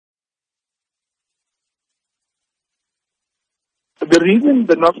The reason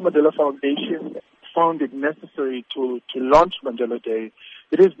the Nelson Mandela Foundation found it necessary to launch Mandela Day,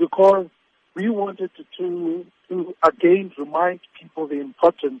 it is because we wanted to again remind people the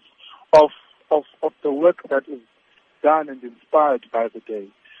importance of the work that is done and inspired by the day.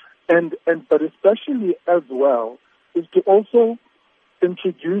 But especially as well is to also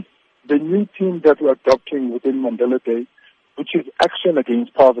introduce the new theme that we're adopting within Mandela Day, which is action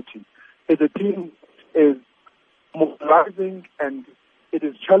against poverty. The theme is mobilizing and it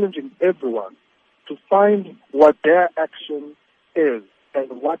is challenging everyone to find what their action is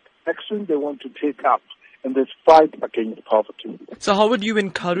and what action they want to take up in this fight against poverty. So how would you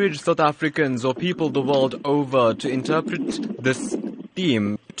encourage South Africans or people the world over to interpret this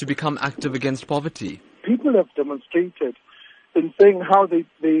theme to become active against poverty? People have demonstrated in saying how they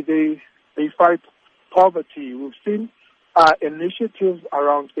fight poverty. We've seen initiatives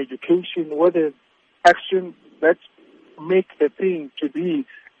around education, where there's action that make the thing to be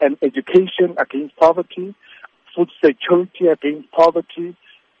an education against poverty, food security against poverty,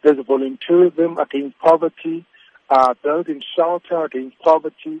 there's volunteerism against poverty, building shelter against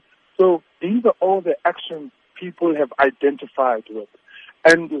poverty. So these are all the actions people have identified with.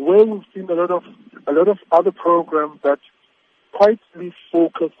 And where we've seen a lot of other programs that quietly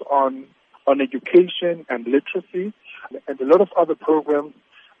focus on education and literacy, and a lot of other programs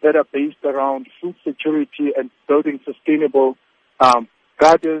that are based around food security and building sustainable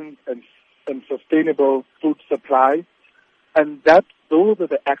gardens and sustainable food supply. And those are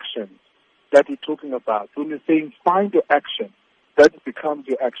the actions that we're talking about. When you're saying find your action, that becomes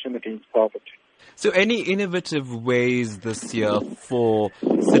your action against poverty. So any innovative ways this year for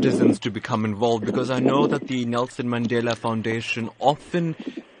citizens to become involved? Because I know that the Nelson Mandela Foundation often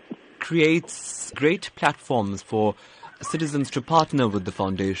creates great platforms for citizens to partner with the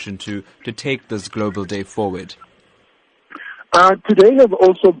foundation to take this global day forward. Today has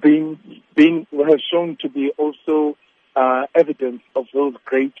also has shown to be also evidence of those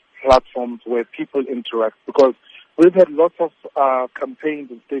great platforms where people interact, because we've had lots of campaigns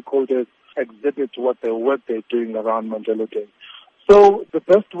and stakeholders exhibit what their work they're doing around Mandela Day. So the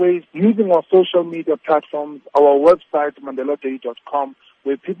best way is using our social media platforms, our website mandeladay.com,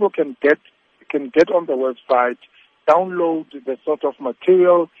 where people can get on the website, download the sort of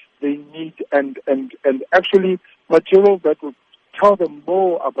material they need, and actually material that will tell them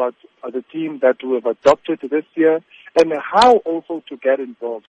more about the theme that we have adopted this year and how also to get involved.